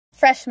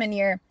Freshman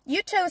year,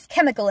 you chose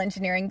chemical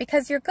engineering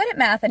because you're good at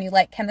math and you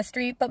like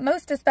chemistry, but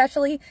most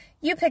especially,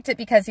 you picked it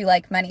because you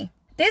like money.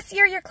 This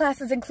year, your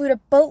classes include a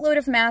boatload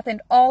of math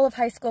and all of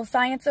high school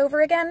science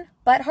over again,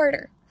 but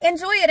harder.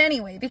 Enjoy it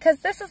anyway, because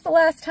this is the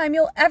last time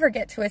you'll ever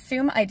get to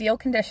assume ideal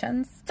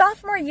conditions.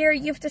 Sophomore year,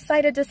 you've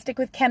decided to stick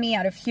with chemi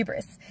out of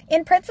hubris.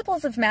 In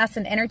Principles of Mass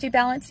and Energy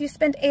Balance, you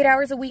spend 8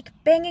 hours a week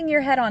banging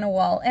your head on a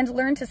wall and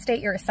learn to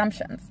state your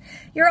assumptions.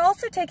 You're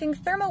also taking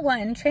Thermo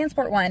 1,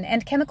 Transport 1,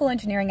 and Chemical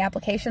Engineering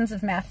applications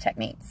of math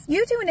techniques.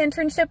 You do an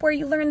internship where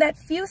you learn that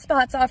few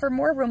spots offer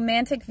more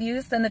romantic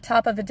views than the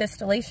top of a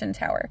distillation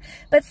tower.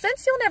 But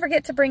since you'll never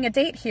get to bring a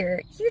date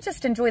here, you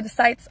just enjoy the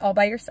sights all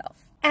by yourself.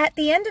 At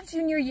the end of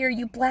junior year,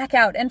 you black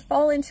out and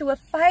fall into a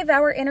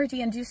 5-hour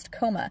energy-induced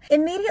coma,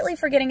 immediately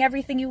forgetting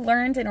everything you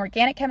learned in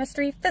organic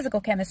chemistry, physical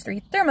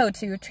chemistry, Thermo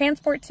 2,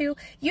 Transport 2,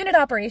 Unit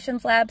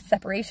Operations Lab,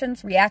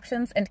 separations,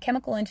 reactions, and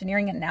chemical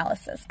engineering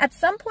analysis. At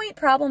some point,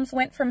 problems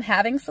went from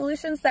having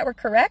solutions that were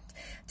correct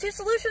to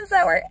solutions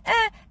that were,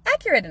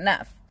 accurate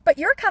enough. But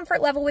your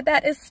comfort level with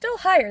that is still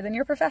higher than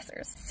your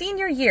professors.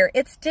 Senior year,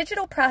 it's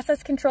digital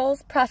process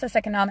controls, process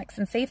economics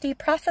and safety,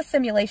 process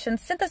simulation,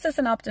 synthesis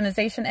and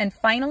optimization, and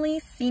finally,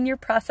 senior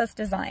process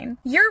design.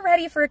 You're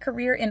ready for a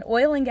career in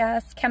oil and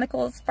gas,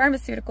 chemicals,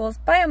 pharmaceuticals,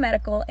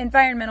 biomedical,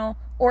 environmental,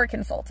 or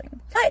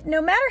consulting. But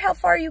no matter how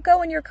far you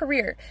go in your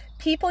career,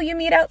 people you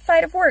meet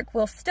outside of work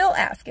will still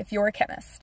ask if you're a chemist.